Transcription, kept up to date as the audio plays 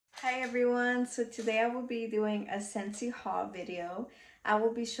Hi everyone, so today I will be doing a Scentsy haul video. I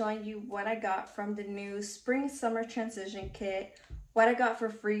will be showing you what I got from the new spring summer transition kit, what I got for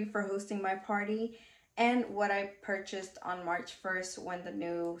free for hosting my party, and what I purchased on March 1st when the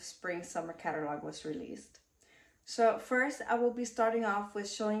new spring summer catalog was released. So first I will be starting off with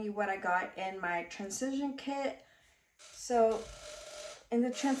showing you what I got in my transition kit. So in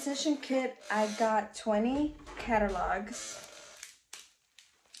the transition kit I got 20 catalogs.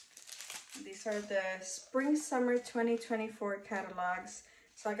 These are the Spring Summer 2024 catalogs.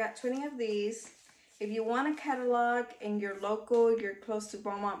 So I got 20 of these. If you want a catalog and you're local, you're close to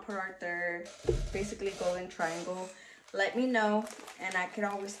Beaumont, Port Arthur, basically Golden Triangle, let me know and I could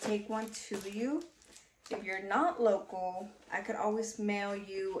always take one to you. If you're not local, I could always mail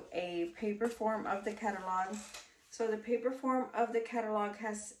you a paper form of the catalog. So the paper form of the catalog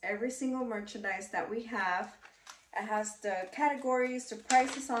has every single merchandise that we have. It has the categories, the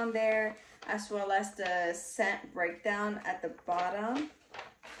prices on there, as well as the scent breakdown at the bottom.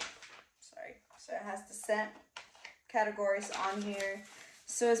 So it has the scent categories on here.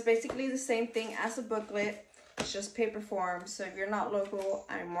 So it's basically the same thing as a booklet. It's just paper form. So if you're not local,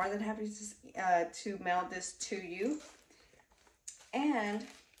 I'm more than happy to mail this to you. And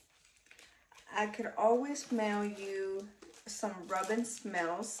I could always mail you some rub and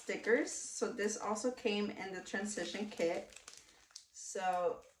smell stickers. So this also came in the transition kit.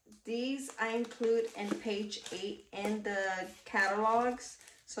 So these I include in page 8 in the catalogs,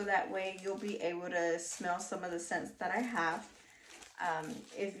 so that way you'll be able to smell some of the scents that I have.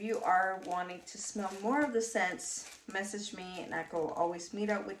 If you are wanting to smell more of the scents, message me and I could always meet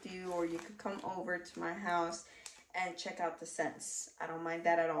up with you, or you could come over to my house and check out the scents. I don't mind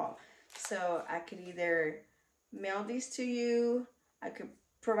that at all. So I could either mail these to you, I could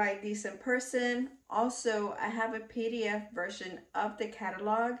provide these in person. Also, I have a PDF version of the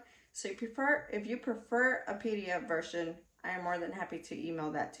catalog. So if you prefer a PDF version, I am more than happy to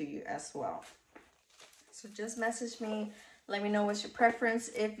email that to you as well. So just message me, let me know what's your preference.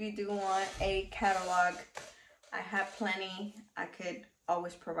 If you do want a catalog, I have plenty. I could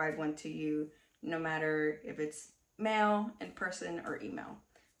always provide one to you, no matter if it's mail, in person, or email.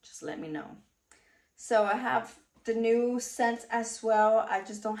 Just let me know. So I have the new scents as well. I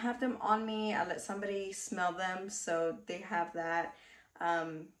just don't have them on me. I let somebody smell them, so they have that.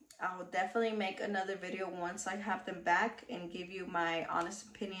 I will definitely make another video once I have them back and give you my honest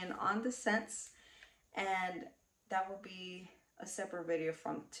opinion on the scents, and that will be a separate video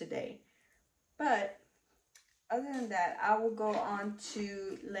from today. But other than that, I will go on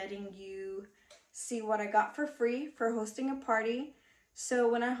to letting you see what I got for free for hosting a party. So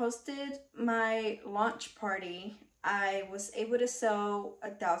when I hosted my launch party, I was able to sell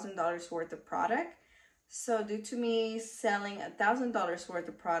 $1,000 worth of product. So due to me selling $1,000 worth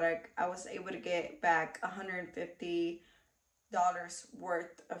of product, I was able to get back $150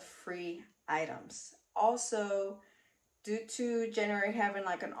 worth of free items. Also, due to January having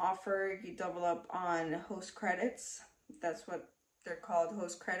like an offer, you double up on host credits. That's what they're called,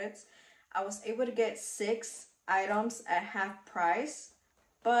 host credits. I was able to get 6 items at half price,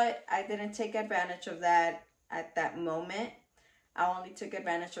 but I didn't take advantage of that at that moment. I only took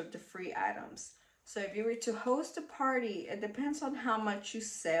advantage of the free items. So if you were to host a party, it depends on how much you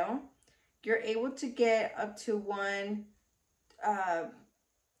sell. You're able to get up to one $24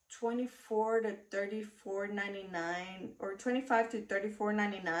 to $34.99 or $25 to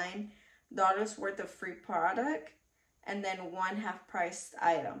 $34.99 worth of free product, and then one half priced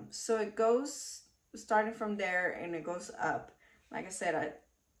item. So it goes starting from there and it goes up. Like I said, I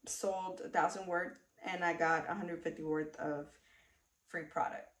sold 1,000 worth and I got 150 worth of free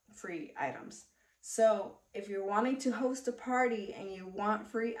items. So if you're wanting to host a party and you want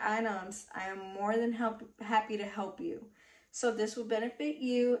free items, I am more than happy to help you. So this will benefit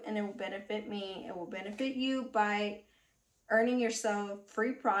you and it will benefit me. It will benefit you by earning yourself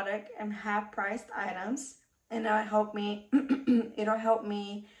free product and half-priced items, and it'll help me. It'll help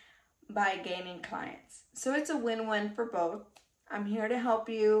me by gaining clients. So it's a win-win for both. I'm here to help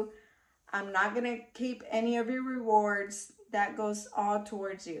you. I'm not gonna keep any of your rewards. That goes all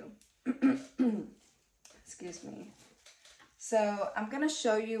towards you. Excuse me. So I'm gonna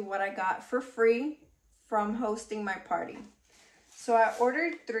show you what I got for free from hosting my party. So I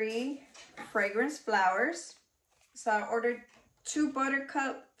ordered 3 fragrance flowers. So I ordered 2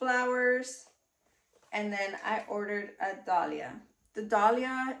 buttercup flowers, and then I ordered a dahlia. The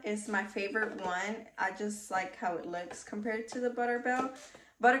dahlia is my favorite one. I just like how it looks compared to the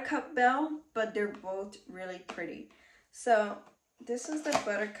buttercup bell, but they're both really pretty. So this is the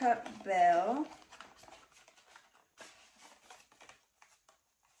buttercup bell.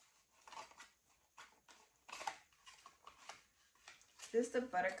 This is the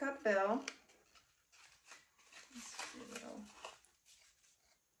Buttercup Bell.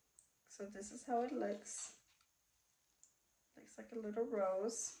 So this is how it looks. Looks like a little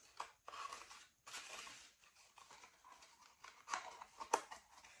rose.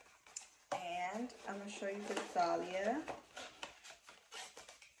 And I'm going to show you the Dahlia.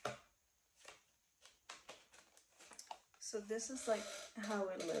 So this is like how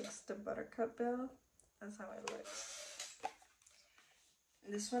it looks, the Buttercup Bell. That's how it looks.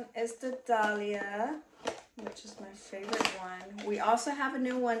 This one is the Dahlia, which is my favorite one. We also have a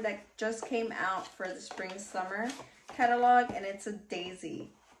new one that just came out for the spring summer catalog, and it's a daisy.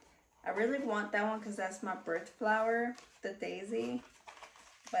 I really want that one because that's my birth flower, the daisy.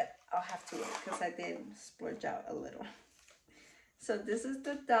 But I'll have to wait because I did splurge out a little. So this is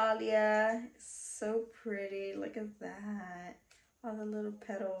the Dahlia. It's so pretty. Look at that. All the little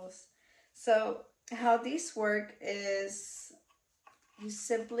petals. So how these work is you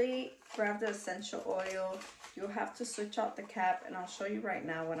simply grab the essential oil. You'll have to switch out the cap, and I'll show you right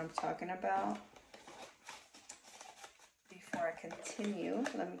now what I'm talking about. Before I continue,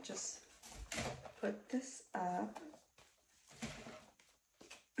 let me just put this up.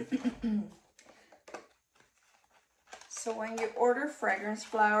 So when you order fragrance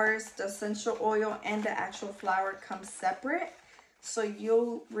flowers, the essential oil and the actual flower come separate. So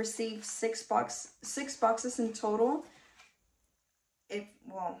you'll receive six boxes in total.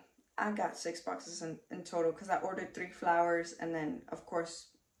 Well, I got 6 boxes in total because I ordered 3 flowers, and then of course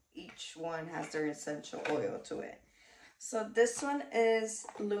each one has their essential oil to it. So this one is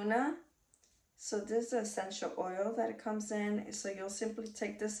Luna. So this is the essential oil that it comes in. So you'll simply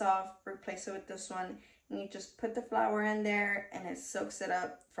take this off, replace it with this one, and you just put the flower in there and it soaks it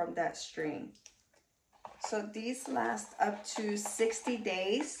up from that stream. So these last up to 60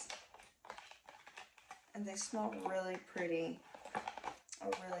 days. And they smell really pretty. Oh,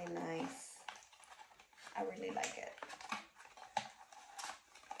 really nice. I really like it.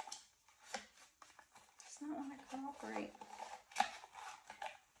 It's not want to cooperate.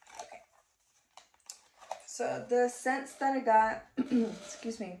 Okay. So the scents that I got,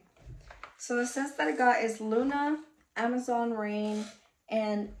 excuse me. So the scents that I got is Luna, Amazon Rain,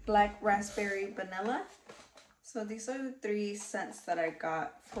 and Black Raspberry Vanilla. So these are the 3 scents that I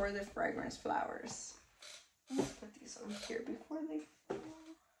got for the fragrance flowers. Let's put these over here before they fall.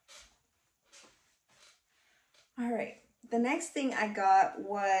 All right, the next thing I got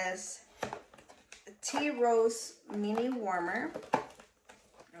was the Tea Rose Mini Warmer.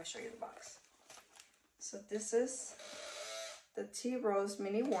 I'll show you the box. So this is the Tea Rose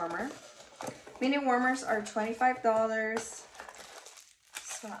Mini Warmer. Mini warmers are $25.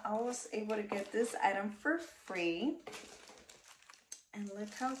 So I was able to get this item for free. And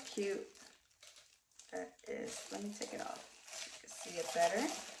look how cute that is. Let me take it off so you can see it better.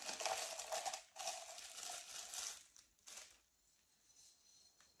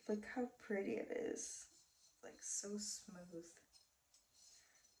 Look how pretty it is. Like so smooth.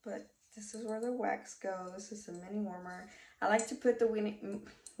 But this is where the wax goes. It's a mini warmer. I like to put the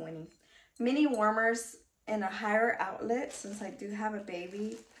mini warmers in a higher outlet since I do have a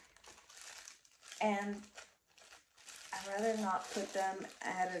baby. And I'd rather not put them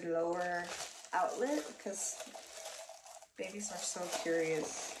at a lower outlet because babies are so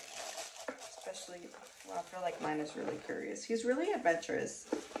curious. Especially, well, I feel like mine is really curious. He's really adventurous,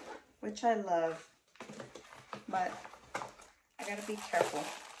 which I love. But I gotta be careful.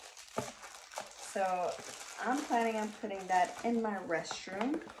 So I'm planning on putting that in my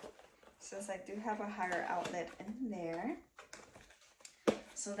restroom since I do have a higher outlet in there.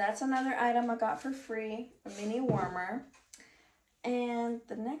 So that's another item I got for free, a mini warmer. And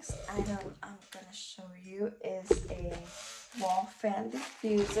the next item I'm gonna show you is a wall fan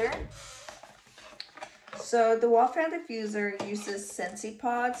diffuser. So the wall fan diffuser uses Scentsy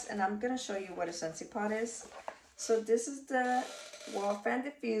pods, and I'm gonna show you what a Scentsy pod is. So this is the wall fan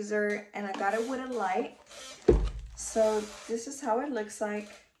diffuser, and I got it with a light. So this is how it looks like.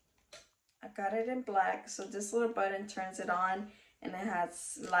 I got it in black. So this little button turns it on, and it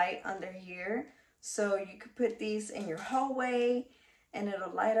has light under here. So you could put these in your hallway, and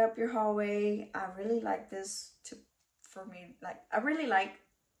it'll light up your hallway. I really like this I really like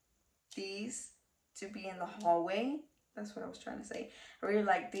these to be in the hallway. That's what I was trying to say. I really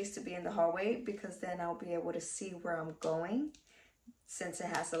like these to be in the hallway because then I'll be able to see where I'm going since it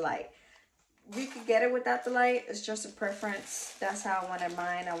has a light. You could get it without the light. It's just a preference. That's how I wanted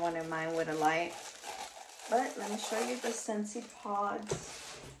mine. I wanted mine with a light. But let me show you the Scentsy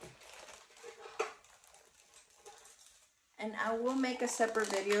pods. And I will make a separate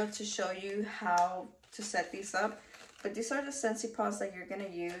video to show you how to set these up. But these are the Scentsy paws that you're gonna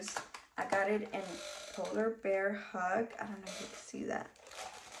use. I got it in Polar Bear Hug. I don't know if you can see that.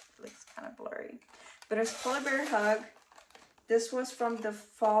 It looks kind of blurry. But it's Polar Bear Hug. This was from the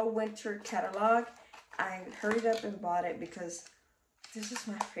Fall Winter catalog. I hurried up and bought it because this is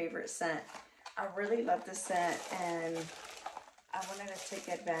my favorite scent. I really love this scent and I wanted to take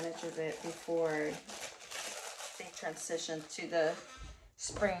advantage of it before they transition to the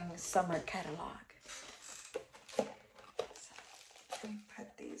spring summer catalog. So, let me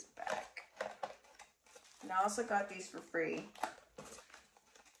put these back. And I also got these for free.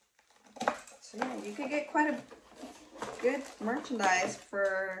 So yeah, you could get quite a good merchandise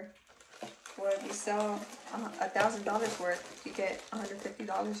for what you sell $1,000 worth. You get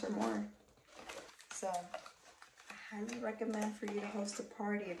 $150 or more. So I highly recommend for you to host a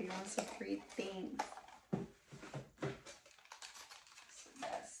party if you want some free things. So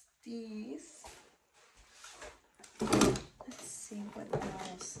that's these. Let's see what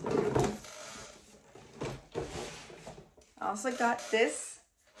else. I also got this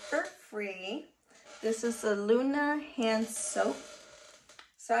for free. This is a Luna hand soap.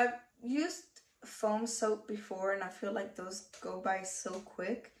 So I've used foam soap before and I feel like those go by so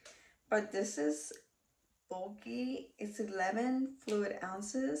quick. But this is bulky. It's 11 fluid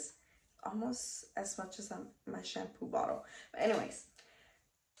ounces. Almost as much as my shampoo bottle. But anyways,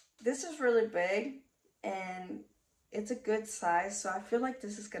 this is really big and it's a good size. So I feel like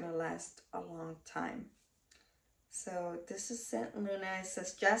this is going to last a long time. So this is Scent Luna. It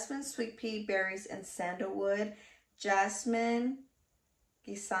says jasmine, sweet pea, berries, and sandalwood. Jasmine,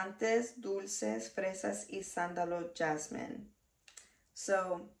 guisantes, dulces, fresas, y sándalo jasmine.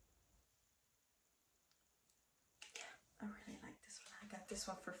 So, yeah, I really like this one. I got this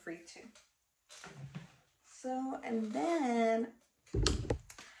one for free too. So, and then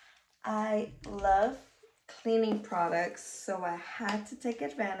I love cleaning products. So I had to take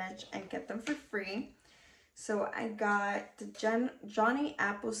advantage and get them for free. So I got the Johnny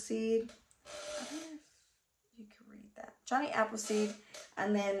Appleseed. I don't know if you can read that. Johnny Appleseed,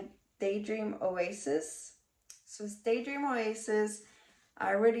 and then Daydream Oasis. So it's Daydream Oasis.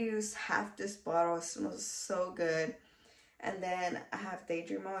 I already used half this bottle. It smells so good. And then I have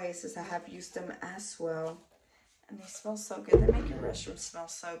Daydream Oasis. I have used them as well. And they smell so good. They make your restroom smell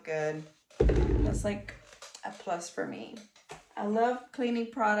so good. That's like a plus for me. I love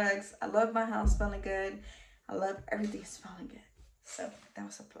cleaning products. I love my house smelling good. I love everything smelling good. So that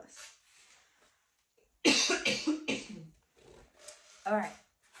was a plus. All right.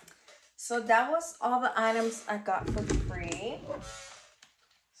 So that was all the items I got for free.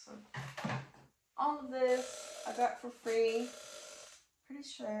 So all of this I got for free. I'm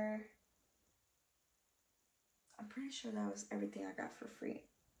pretty sure that was everything I got for free.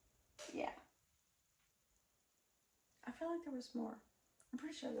 Yeah. I feel like there was more. I'm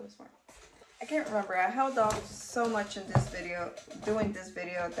pretty sure there was more. I can't remember. I held off so much in this video, doing this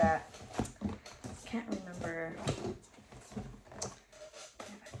video, that I can't remember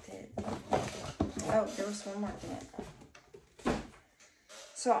if I did. Oh, there was one more thing.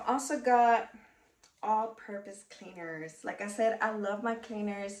 So I also got all-purpose cleaners. Like I said, I love my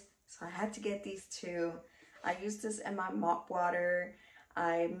cleaners, so I had to get these two. I use this in my mop water.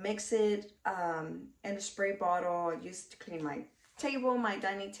 I mix it in a spray bottle. I use it to clean my table, my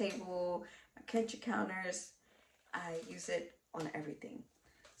dining table, my kitchen counters. I use it on everything.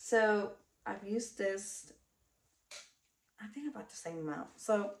 So I've used this, I think, about the same amount.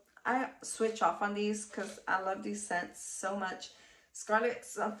 So I switch off on these because I love these scents so much. Scarlet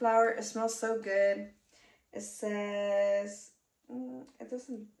Sunflower, it smells so good. It says, it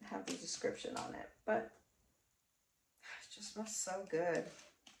doesn't have the description on it, but it just smells so good.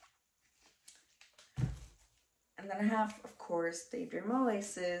 And then I have, of course, Daydream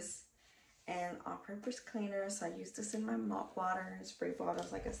Oasis and all-purpose cleaners. I use this in my mop water and spray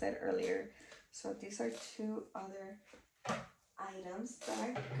bottles, like I said earlier. So these are two other items that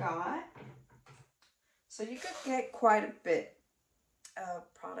I got. So you could get quite a bit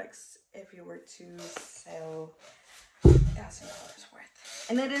of products if you were to sell $1,000 worth.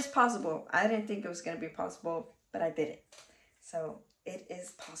 And it is possible. I didn't think it was going to be possible, but I did it. So it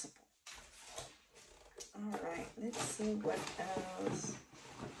is possible. All right, let's see what else.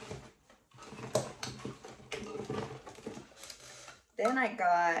 Then I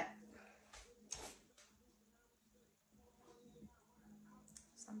got,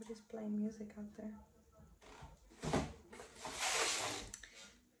 somebody's playing music out there.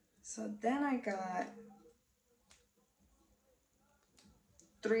 So then I got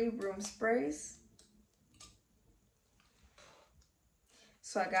 3 room sprays.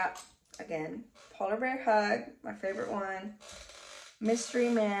 So I got again, Polar Bear Hug, my favorite one, Mystery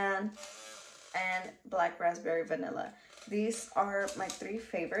Man, and Black Raspberry Vanilla. These are my 3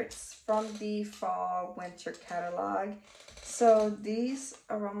 favorites from the fall winter catalog. So these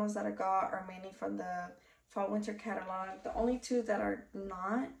aromas that I got are mainly from the fall winter catalog. The only 2 that are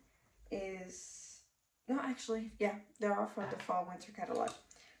not is, no, actually, yeah, they're all from the fall winter catalog.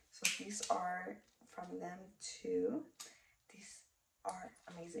 So these are from them too. These are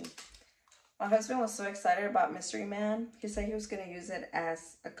amazing. My husband was so excited about Mystery Man. He said he was going to use it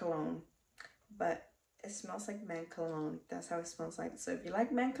as a cologne. But it smells like man cologne. That's how it smells like. So if you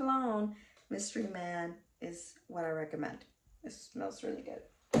like man cologne, Mystery Man is what I recommend. It smells really good.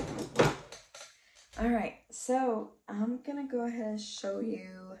 All right, so I'm gonna go ahead and show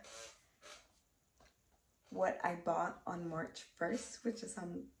you what I bought on March 1st, which is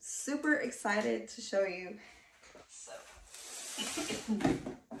I'm super excited to show you. So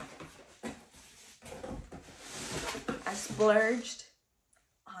I splurged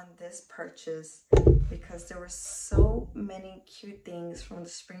on this purchase because there were so many cute things from the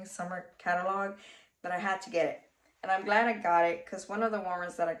spring summer catalog that I had to get it. And I'm glad I got it because one of the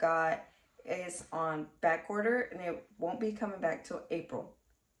warmers that I got is on back order and it won't be coming back till April.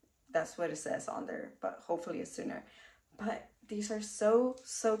 That's what it says on there, but hopefully it's sooner. But these are so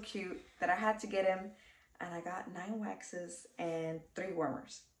cute that I had to get them, and I got 9 waxes and 3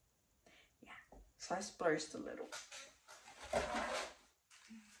 warmers. Yeah, so I splurged a little.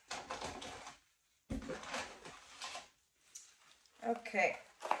 Okay,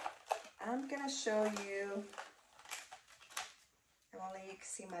 I'm gonna show you, if only you can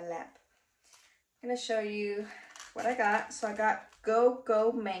see my lap. I'm gonna show you what I got. So I got Go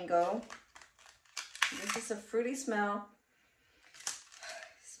Go Mango. This is a fruity smell.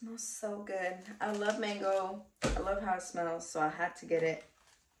 It smells so good. I love mango. I love how it smells, so I had to get it.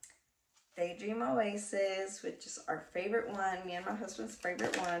 Daydream Oasis, which is our favorite one, me and my husband's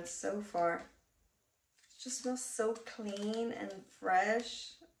favorite one so far. It just smells so clean and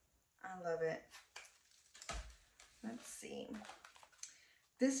fresh. I love it. Let's see.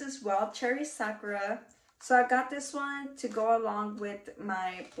 This is Wild Cherry Sakura. So I got this one to go along with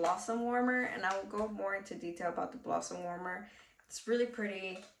my Blossom Warmer, and I will go more into detail about the Blossom Warmer. It's really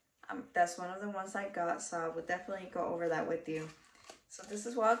pretty. That's one of the ones I got, so I will definitely go over that with you. So this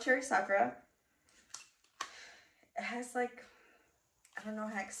is Wild Cherry Sakura. It has like, I don't know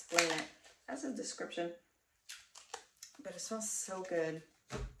how to explain it. It has a description, but it smells so good.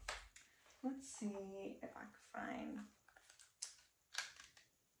 Let's see if I can find.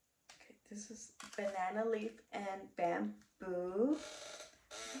 This is Banana Leaf and Bamboo.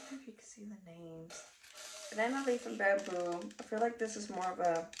 I don't know if you can see the names. Banana Leaf and Bamboo. I feel like this is more of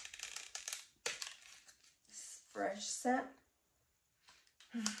a fresh scent.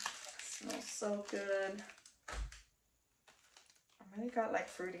 Smells so good. I really got like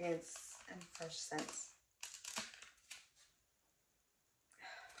fruity and fresh scents.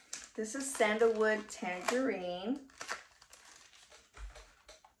 This is Sandalwood Tangerine.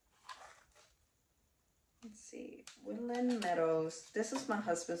 Let's see, Woodland Meadows. This is my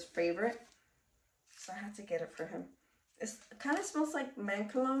husband's favorite, so I had to get it for him. It kind of smells like man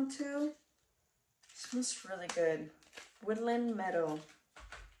cologne too. It smells really good. Woodland Meadow.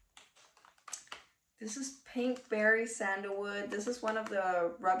 This is Pink Berry Sandalwood. This is one of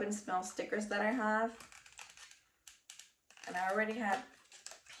the rub and smell stickers that I have. And I already had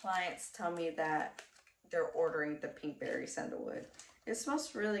clients tell me that they're ordering the Pink Berry Sandalwood. It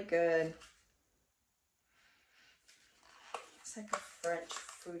smells really good. It's like a French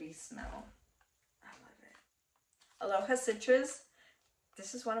fruity smell. I love it. Aloha Citrus.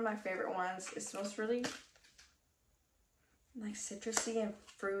 This is one of my favorite ones. It smells really like citrusy and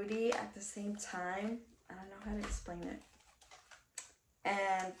fruity at the same time. I don't know how to explain it.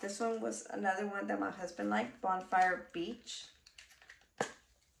 And this one was another one that my husband liked, Bonfire Beach. It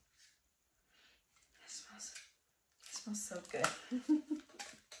smells so good.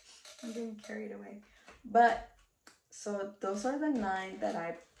 I'm getting carried away. But so those are the 9 that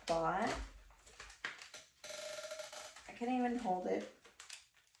I bought. I can't even hold it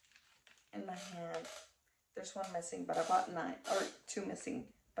in my hand. There's one missing, but I bought 9, or 2 missing,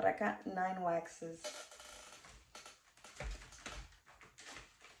 but I got 9 waxes.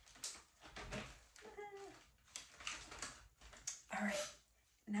 All right,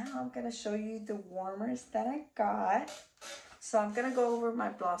 now I'm gonna show you the warmers that I got. So I'm gonna go over my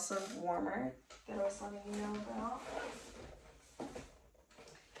Blossom Warmer that I was letting you know about.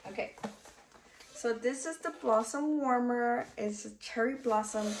 Okay, so this is the Blossom Warmer. It's a cherry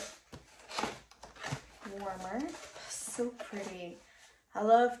blossom warmer. So pretty. I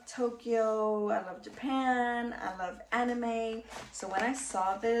love Tokyo, I love Japan, I love anime. So when I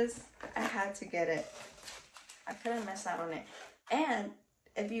saw this, I had to get it. I couldn't miss out on it. And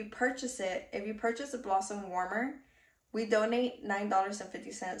if you purchase a Blossom Warmer, we donate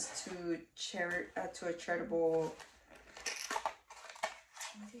 $9.50 to a charitable,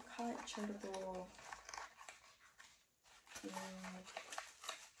 what do you call it? Charitable,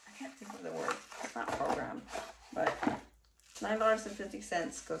 I can't think of the word. It's not program, but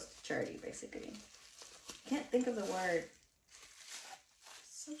 $9.50 goes to charity, basically. Can't think of the word.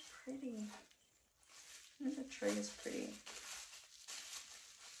 It's so pretty. And the tray is pretty.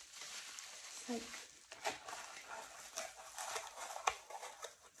 It's like,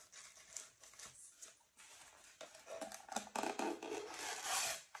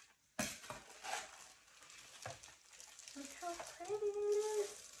 look how pretty it is.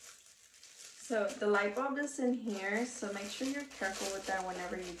 So the light bulb is in here, so make sure you're careful with that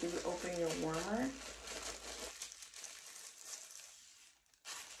whenever you do open your warmer.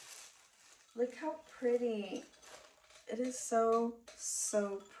 Look how pretty. It is so,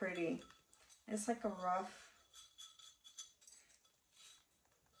 so pretty. It's like a rough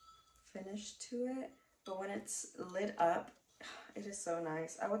finish to it, but when it's lit up, it is so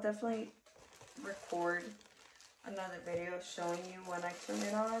nice. I will definitely record another video showing you when I turn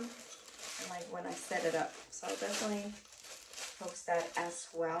it on and like when I set it up. So I'll definitely post that as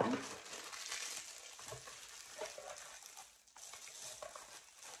well.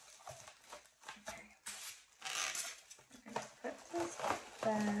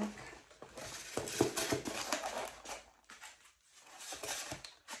 Back.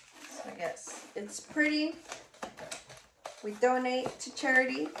 So yes, it's pretty. We donate to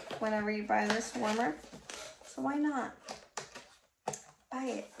charity whenever you buy this warmer, so why not buy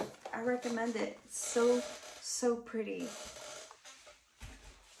it? I recommend it. It's so, so pretty.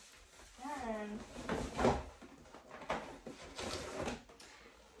 And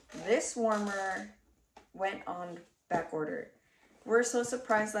this warmer went on back order. We're so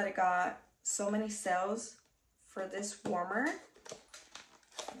surprised that it got so many sales for this warmer.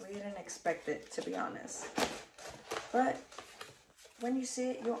 We didn't expect it, to be honest. But when you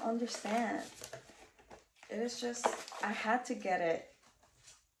see it, you'll understand. It is just, I had to get it.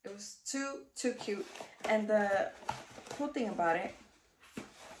 It was too cute. And the cool thing about it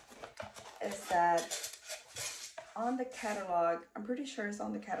is that on the catalog, I'm pretty sure it's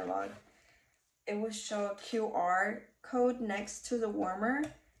on the catalog, it will show a QR code next to the warmer.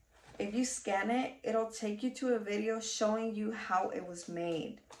 If you scan it, it'll take you to a video showing you how it was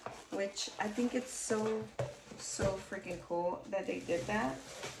made, which I think it's so freaking cool that they did that.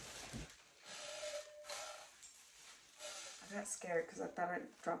 I got scared because I thought I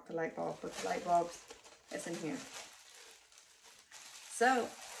dropped the light bulb, but the light bulb is in here. So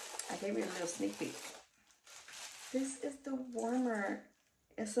I gave you a little sneak peek. This is the warmer.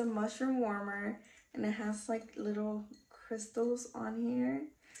 It's a mushroom warmer, and it has like little crystals on here.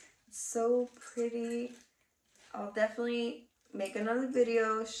 It's so pretty. I'll definitely make another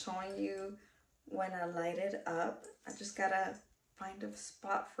video showing you when I light it up. I just gotta find a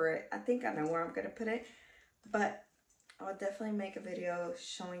spot for it. I think I know where I'm gonna put it, but I'll definitely make a video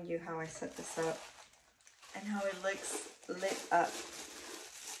showing you how I set this up and how it looks lit up.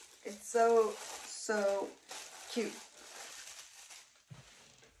 It's so cute.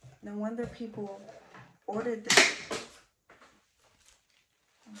 No wonder people ordered this.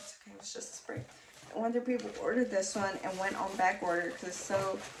 Oh, it's okay, it was just a spray. No wonder people ordered this one and went on back order because it's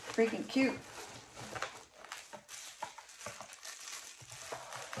so freaking cute.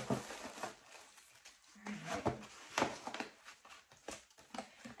 Alright.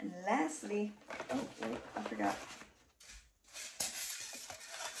 And lastly, oh wait, I forgot.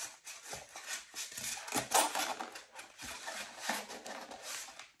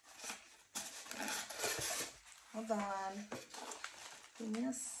 Hold on. Give me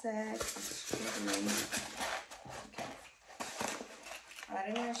a sec. Okay. I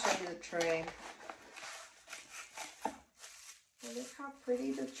didn't even show you the tray. But look how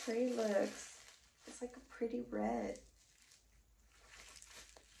pretty the tray looks. It's like a pretty red.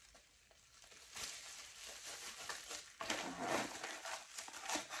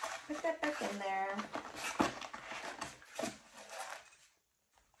 Put that back in there.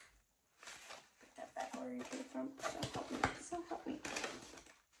 Where you came from. So help me. So help me.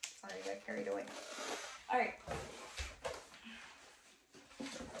 Sorry, I got carried away. Alright.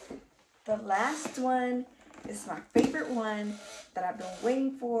 The last one is my favorite one that I've been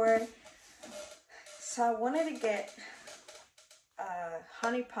waiting for. So I wanted to get a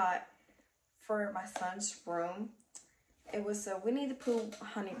honey pot for my son's room. it was a Winnie the Pooh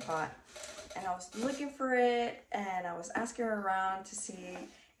honey pot. And I was looking for it, and I was asking around to see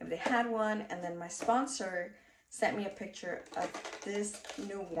if they had one. And then my sponsor sent me a picture of this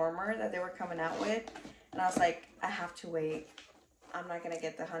new warmer that they were coming out with. And I was like, I have to wait. I'm not going to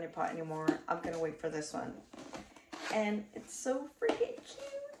get the honey pot anymore. I'm going to wait for this one. And it's so freaking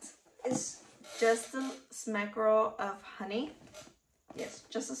cute. It's just a smackerel of honey. Yes,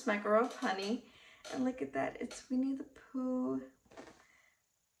 just a smackerel of honey. And look at that. It's Winnie the Pooh.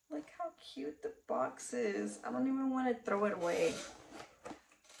 Look how cute the box is. I don't even want to throw it away.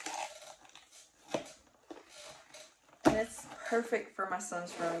 And it's perfect for my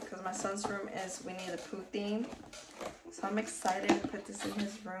son's room because my son's room is Winnie the Pooh themed. So I'm excited to put this in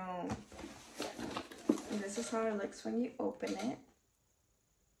his room. And this is how it looks when you open it.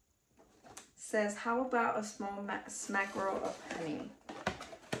 It says, how about a small smackerel of honey?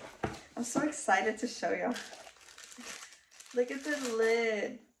 I'm so excited to show y'all. Look at the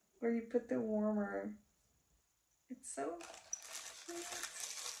lid where you put the warmer. It's so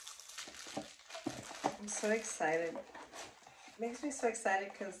cute. I'm so excited. It makes me so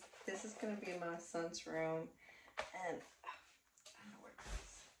excited because this is going to be my son's room. And I don't know where it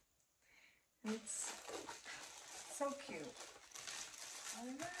is. It's so cute. I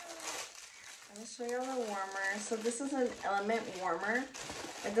don't know. Let me show y'all the warmer. So this is an element warmer.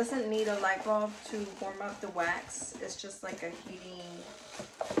 It doesn't need a light bulb to warm up the wax. It's just like a heating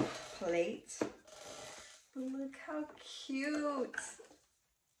plate. But look how cute.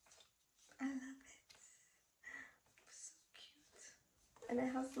 I love it. So cute. And it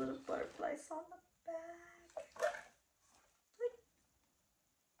has little butterflies on the back. Look.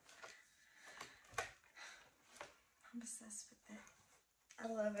 I'm obsessed with it. I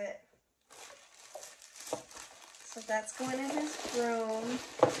love it. So that's going in his room.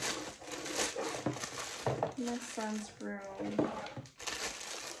 My son's room.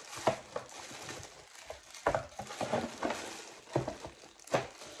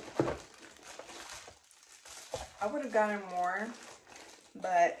 I would have gotten more,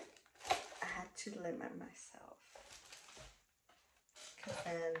 but I had to limit myself. Because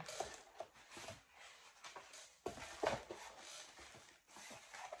then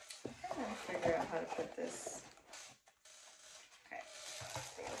I'm trying to figure out how to put this.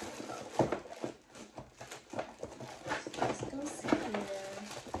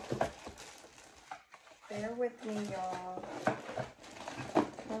 Bear with me, y'all. I'm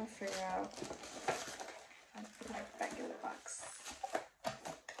trying to figure out how to put it back in the box.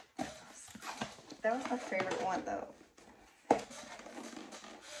 That was my favorite one, though.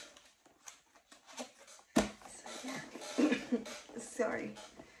 So, yeah. Sorry.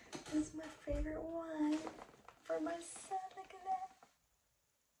 This is my favorite one for my son. Look at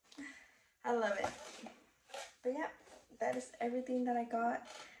that. I love it. But, yeah, that is everything that I got.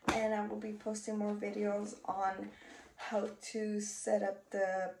 And I will be posting more videos on how to set up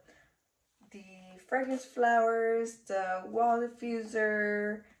the fragrance flowers, the wall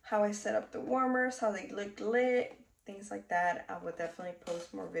diffuser, how I set up the warmers, how they look lit, things like that. I will definitely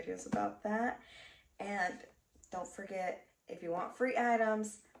post more videos about that. And don't forget, if you want free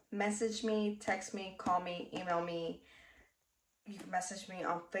items, message me, text me, call me, email me. You can message me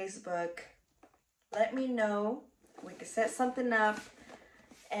on Facebook. Let me know. We can set something up.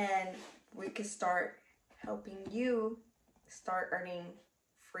 And we can start helping you start earning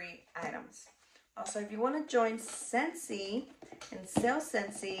free items. Also, if you want to join Scentsy and sell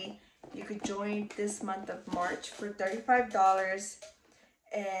Scentsy, you could join this month of March for $35.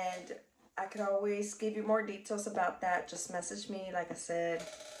 And I could always give you more details about that. Just message me, like I said,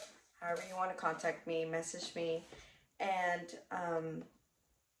 however you want to contact me, message me. And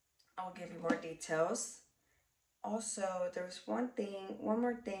I'll give you more details. Also, there's one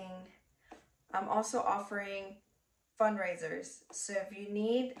more thing. I'm also offering fundraisers. So if you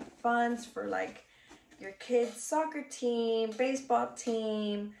need funds for like your kids' soccer team, baseball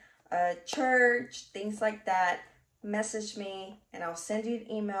team, church, things like that, message me and I'll send you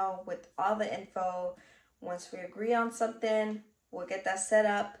an email with all the info. Once we agree on something, we'll get that set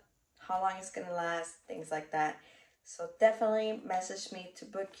up, how long it's gonna last, things like that. So definitely message me to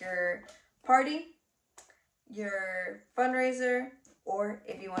book your party, your fundraiser, or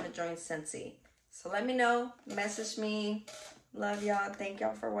if you want to join Scentsy. So let me know, message me. Love y'all. Thank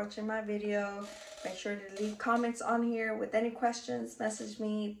y'all for watching my video. Make sure to leave comments on here with any questions, message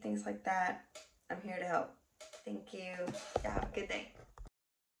me, things like that. I'm here to help. Thank you. Y'all have a good day.